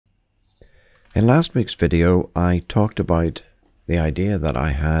In last week's video, I talked about the idea that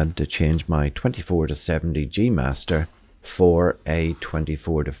I had to change my 24-70 G Master for a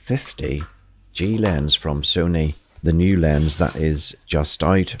 24-50 G lens from Sony, the new lens that is just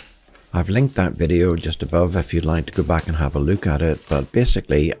out. I've linked that video just above if you'd like to go back and have a look at it, but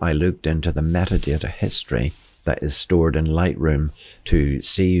basically I looked into the metadata history that is stored in Lightroom to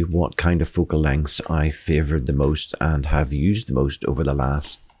see what kind of focal lengths I favoured the most and have used the most over the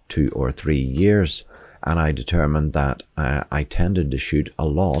last 2 or 3 years, and I determined that I tended to shoot a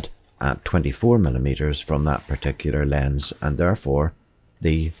lot at 24mm from that particular lens, and therefore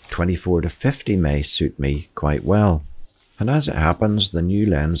the 24-50 may suit me quite well. And as it happens, the new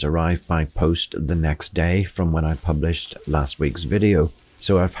lens arrived by post the next day from when I published last week's video,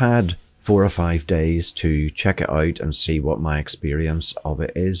 so I've had 4 or 5 days to check it out and see what my experience of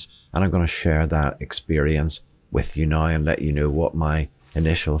it is, and I'm going to share that experience with you now and let you know what my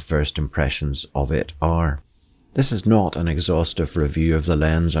initial first impressions of it are. This is not an exhaustive review of the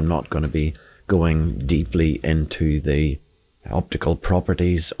lens. I'm not going to be going deeply into the optical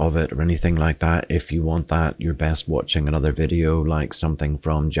properties of it or anything like that. If you want that, you're best watching another video like something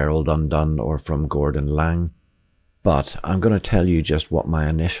from Gerald Undone or from Gordon Lang. But I'm going to tell you just what my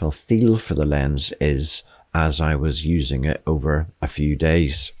initial feel for the lens is as I was using it over a few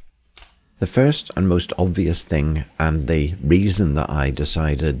days. The first and most obvious thing, and the reason that I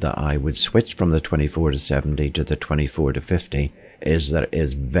decided that I would switch from the 24-70 to the 24-50, is that it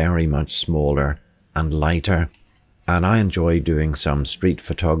is very much smaller and lighter. And I enjoy doing some street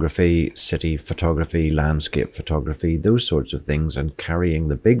photography, city photography, landscape photography, those sorts of things, and carrying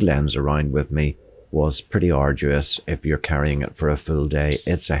the big lens around with me was pretty arduous. If you're carrying it for a full day,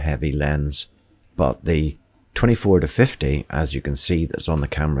 it's a heavy lens. But the 24-50, as you can see that's on the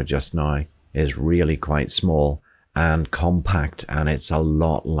camera just now, is really quite small and compact, and it's a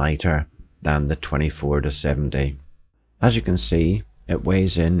lot lighter than the 24-70. As you can see, it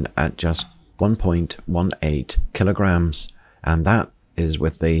weighs in at just 1.18 kilograms, and that is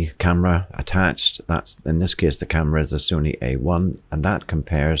with the camera attached. That's, in this case, the camera is a Sony A1, and that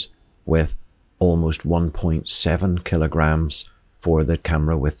compares with almost 1.7 kilograms for the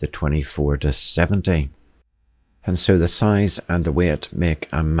camera with the 24-70. And so the size and the weight make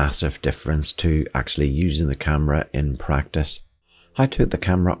a massive difference to actually using the camera in practice. I took the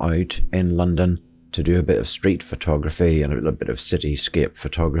camera out in London to do a bit of street photography and a little bit of cityscape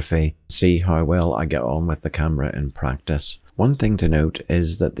photography, see how well I get on with the camera in practice. One thing to note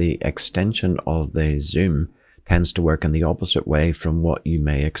is that the extension of the zoom tends to work in the opposite way from what you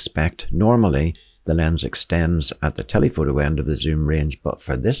may expect. Normally, the lens extends at the telephoto end of the zoom range, but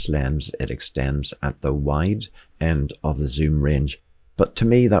for this lens, it extends at the wide end of the zoom range. But to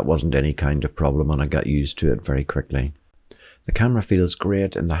me, that wasn't any kind of problem, and I got used to it very quickly. The camera feels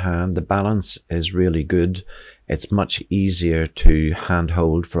great in the hand. The balance is really good. It's much easier to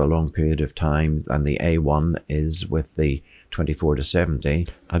handhold for a long period of time than the A1 is with the 24-70.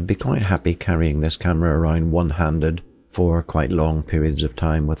 I'd be quite happy carrying this camera around one-handed for quite long periods of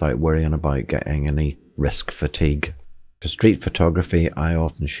time without worrying about getting any wrist fatigue. For street photography, I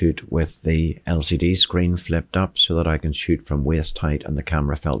often shoot with the LCD screen flipped up so that I can shoot from waist height, and the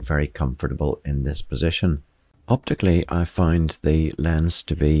camera felt very comfortable in this position. Optically, I find the lens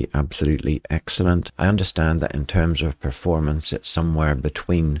to be absolutely excellent. I understand that in terms of performance, it's somewhere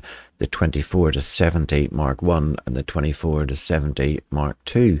between the 24-70 Mark I and the 24-70 Mark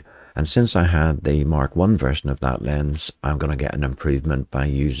II. And since I had the Mark I version of that lens, I'm going to get an improvement by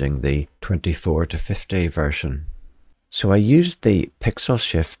using the 24-50 version. So I used the pixel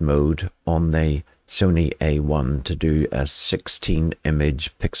shift mode on the Sony A1 to do a 16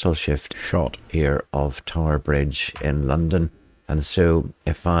 image pixel shift shot here of Tower Bridge in London. And so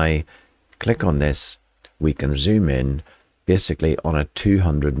if I click on this, we can zoom in basically on a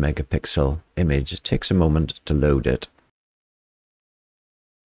 200 megapixel image. It takes a moment to load it.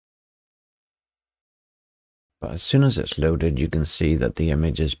 But as soon as it's loaded, you can see that the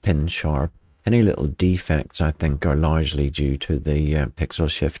image is pin sharp. Any little defects, I think, are largely due to the pixel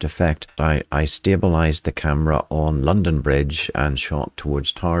shift effect. I stabilized the camera on London Bridge and shot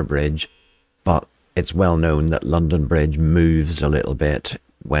towards Tower Bridge, but it's well known that London Bridge moves a little bit.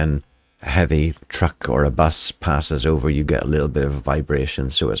 When a heavy truck or a bus passes over, you get a little bit of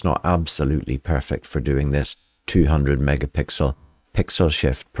vibration, so it's not absolutely perfect for doing this 200 megapixel pixel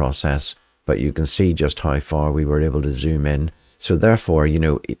shift process. But you can see just how far we were able to zoom in. So therefore, you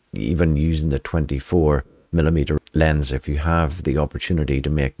know, even using the 24mm lens, if you have the opportunity to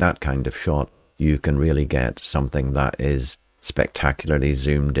make that kind of shot, you can really get something that is spectacularly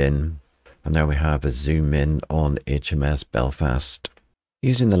zoomed in. And there we have a zoom in on HMS Belfast.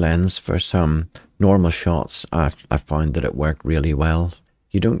 Using the lens for some normal shots, I found that it worked really well.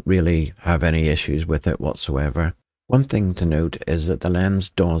 You don't really have any issues with it whatsoever. One thing to note is that the lens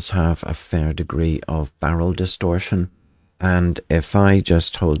does have a fair degree of barrel distortion, and if I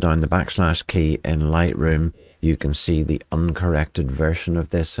just hold down the backslash key in Lightroom, you can see the uncorrected version of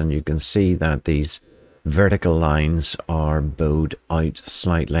this, and you can see that these vertical lines are bowed out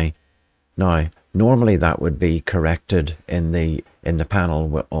slightly. Now, normally that would be corrected in the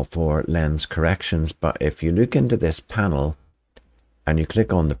panel for lens corrections, but if you look into this panel and you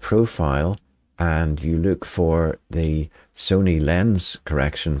click on the profile and you look for the Sony lens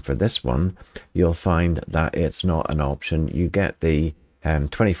correction for this one, you'll find that it's not an option. You get the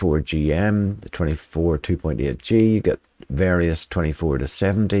 24GM, the 24 2.8G, you get various 24 to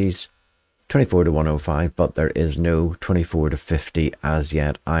 70s, 24 to 105, but there is no 24 to 50 as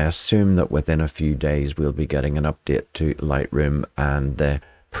yet. I assume that within a few days we'll be getting an update to Lightroom and the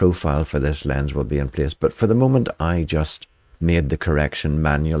profile for this lens will be in place. But for the moment, I just made the correction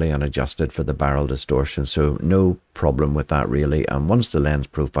manually and adjusted for the barrel distortion, so no problem with that really. And once the lens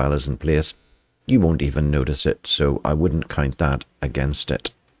profile is in place, you won't even notice it, so I wouldn't count that against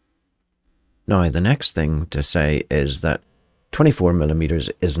it. Now, the next thing to say is that 24mm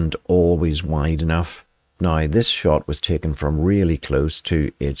isn't always wide enough. Now, this shot was taken from really close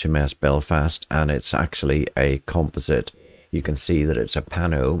to HMS Belfast, and it's actually a composite. You can see that it's a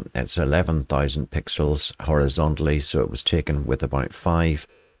pano. It's 11,000 pixels horizontally, so it was taken with about 5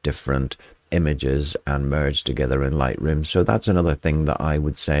 different images and merged together in Lightroom. So that's another thing that I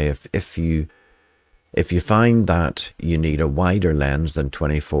would say, if you find that you need a wider lens than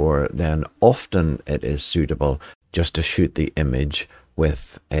 24, then often it is suitable just to shoot the image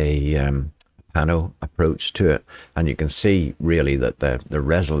with a pano approach to it, and you can see really that the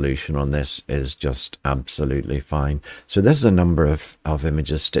resolution on this is just absolutely fine. So this is a number of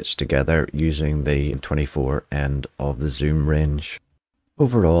images stitched together using the 24 end of the zoom range.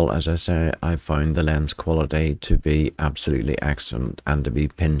 Overall, as I say, I found the lens quality to be absolutely excellent and to be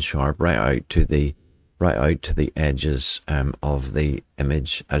pin sharp right out to the edges of the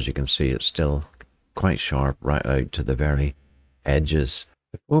image. As you can see, it's still quite sharp right out to the very edges.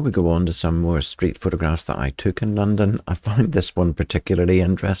 Before we go on to some more street photographs that I took in London, I found this one particularly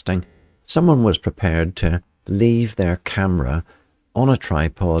interesting. Someone was prepared to leave their camera on a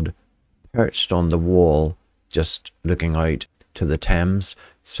tripod perched on the wall, just looking out to the Thames.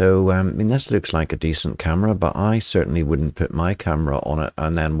 So, I mean, this looks like a decent camera, but I certainly wouldn't put my camera on it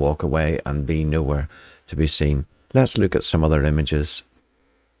and then walk away and be nowhere to be seen. Let's look at some other images.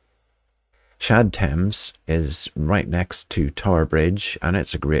 Shad Thames is right next to Tower Bridge, and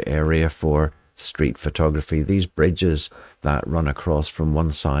it's a great area for street photography. These bridges that run across from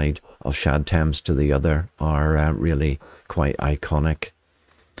one side of Shad Thames to the other are really quite iconic.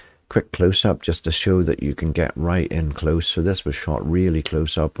 Quick close-up just to show that you can get right in close. So this was shot really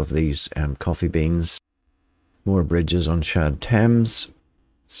close up of these coffee beans. More bridges on Shad Thames,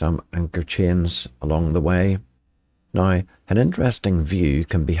 some anchor chains along the way. Now, an interesting view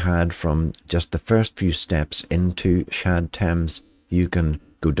can be had from just the first few steps into Shad Thames. You can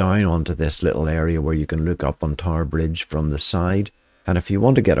go down onto this little area where you can look up on Tower Bridge from the side. And if you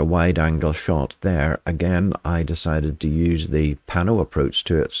want to get a wide angle shot there, again, I decided to use the pano approach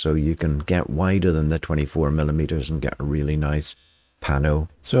to it, so you can get wider than the 24mm and get a really nice pano.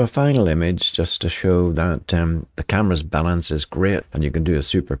 So a final image just to show that the camera's balance is great and you can do a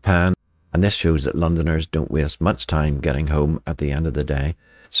super pan. And this shows that Londoners don't waste much time getting home at the end of the day.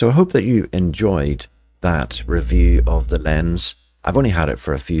 So I hope that you enjoyed that review of the lens. I've only had it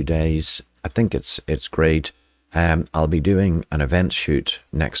for a few days. I think it's great. I'll be doing an event shoot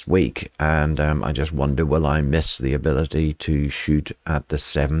next week, and I just wonder, will I miss the ability to shoot at the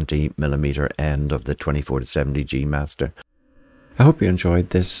 70mm end of the 24 to 70G Master? I hope you enjoyed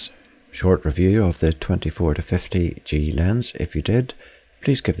this short review of the 24 to 50G lens. If you did,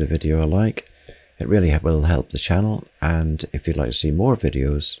 please give the video a like. It really will help the channel, and if you'd like to see more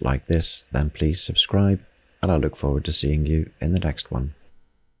videos like this, then please subscribe, and I look forward to seeing you in the next one.